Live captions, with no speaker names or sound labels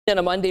On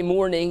a Monday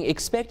morning,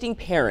 expecting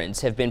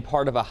parents have been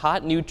part of a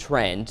hot new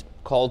trend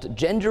called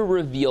gender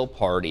reveal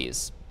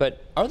parties.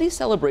 But are these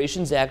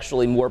celebrations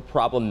actually more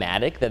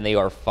problematic than they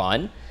are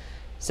fun?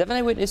 7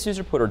 Eyewitness News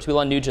reporter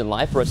Tweelan Nugent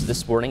live for us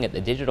this morning at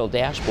the digital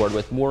dashboard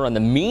with more on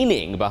the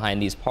meaning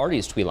behind these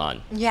parties.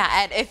 Tweelan. Yeah,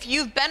 Ed, if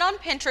you've been on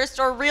Pinterest,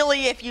 or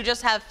really if you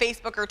just have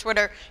Facebook or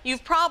Twitter,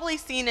 you've probably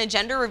seen a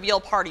gender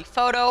reveal party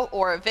photo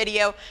or a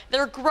video.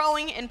 They're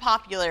growing in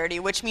popularity,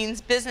 which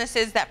means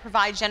businesses that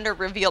provide gender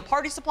reveal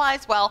party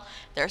supplies, well,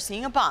 they're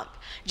seeing a bump.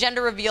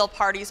 Gender reveal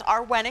parties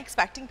are when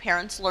expecting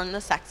parents learn the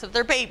sex of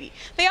their baby.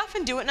 They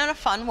often do it in a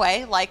fun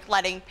way, like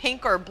letting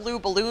pink or blue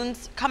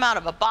balloons come out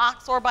of a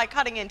box or by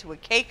cutting into a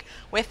cake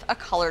with a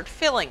colored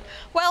filling.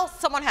 Well,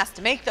 someone has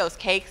to make those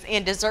cakes,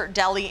 and Dessert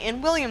Deli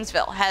in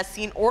Williamsville has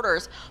seen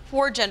orders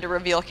for gender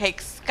reveal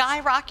cakes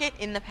skyrocket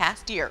in the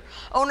past year.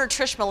 Owner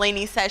Trish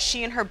Mullaney says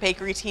she and her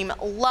bakery team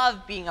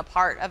love being a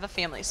part of a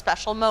family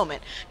special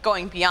moment,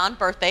 going beyond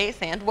birthdays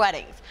and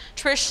weddings.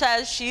 Trish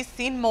says she's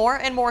seen more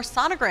and more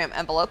sonogram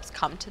envelopes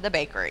come to the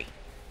bakery.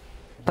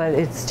 But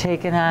it's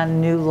taken on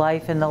new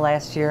life in the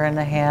last year and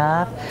a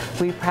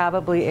half. We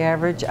probably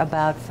average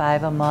about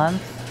 5 a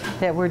month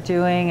that we're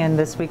doing, and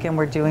this weekend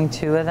we're doing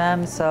 2 of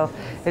them. So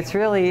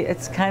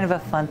it's kind of a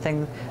fun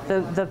thing.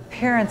 The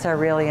parents are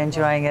really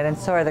enjoying it, and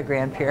so are the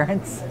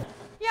grandparents.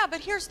 Yeah,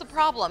 but here's the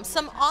problem.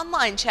 Some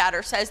online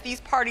chatter says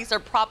these parties are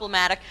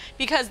problematic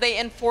because they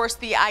enforce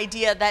the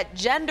idea that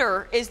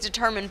gender is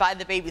determined by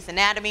the baby's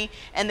anatomy,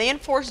 and they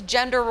enforce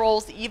gender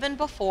roles even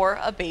before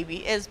a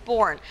baby is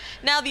born.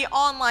 Now, the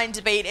online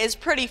debate is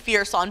pretty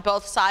fierce on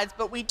both sides,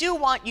 but we do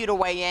want you to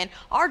weigh in.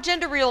 Are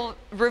gender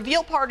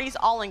reveal parties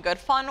all in good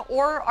fun,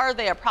 or are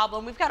they a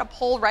problem? We've got a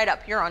poll right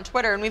up here on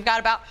Twitter, and we've got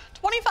about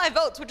 25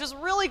 votes, which is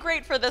really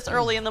great for this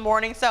early in the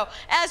morning. So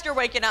as you're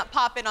waking up,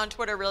 pop in on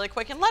Twitter really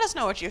quick and let us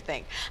know what you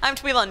think. I'm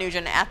Tweelan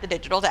Nugent at the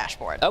digital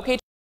dashboard. Okay.